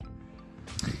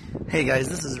Hey guys,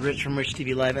 this is Rich from Rich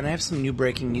TV Live, and I have some new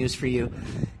breaking news for you.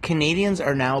 Canadians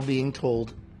are now being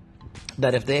told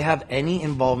that if they have any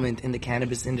involvement in the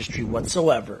cannabis industry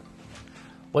whatsoever,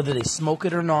 whether they smoke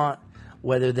it or not,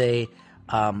 whether they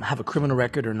have a criminal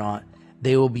record or not,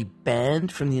 they will be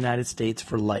banned from the United States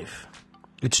for life.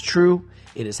 It's true.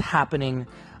 It is happening.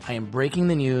 I am breaking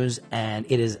the news, and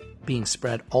it is being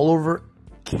spread all over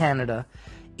Canada.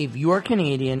 If you are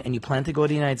Canadian and you plan to go to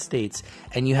the United States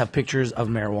and you have pictures of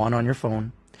marijuana on your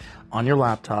phone, on your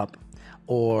laptop,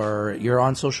 or you're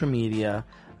on social media,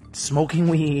 smoking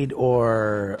weed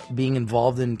or being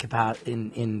involved in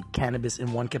cannabis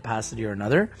in one capacity or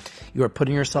another, you are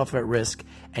putting yourself at risk,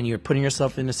 and you're putting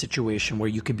yourself in a situation where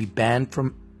you could be banned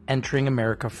from entering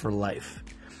America for life.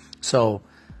 So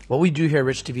what we do here at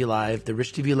Rich TV Live, the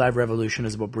Rich TV Live revolution,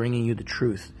 is about bringing you the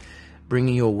truth,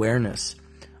 bringing you awareness.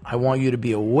 I want you to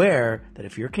be aware that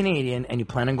if you're Canadian and you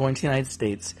plan on going to the United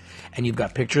States and you've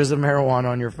got pictures of marijuana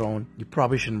on your phone, you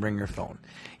probably shouldn't bring your phone.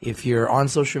 If you're on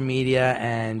social media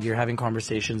and you're having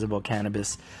conversations about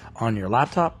cannabis on your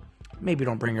laptop, maybe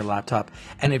don't bring your laptop.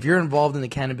 And if you're involved in the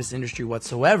cannabis industry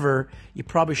whatsoever, you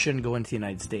probably shouldn't go into the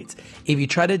United States. If you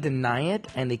try to deny it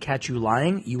and they catch you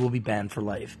lying, you will be banned for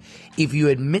life. If you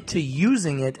admit to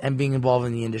using it and being involved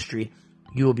in the industry,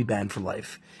 you will be banned for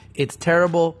life. It's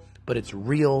terrible, but it's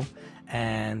real,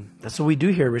 and that's what we do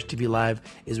here at Rich TV Live,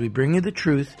 is we bring you the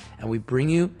truth and we bring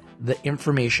you the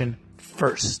information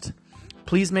first.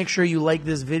 Please make sure you like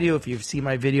this video. If you see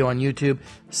my video on YouTube,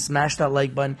 smash that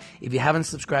like button. If you haven't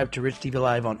subscribed to Rich TV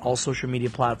Live on all social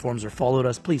media platforms or followed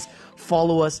us, please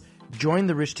follow us. Join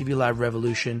the Rich TV Live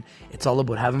revolution. It's all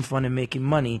about having fun and making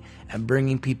money and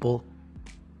bringing people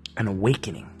an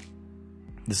awakening.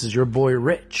 This is your boy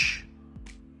Rich,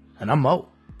 and I'm out.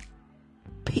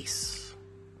 Peace.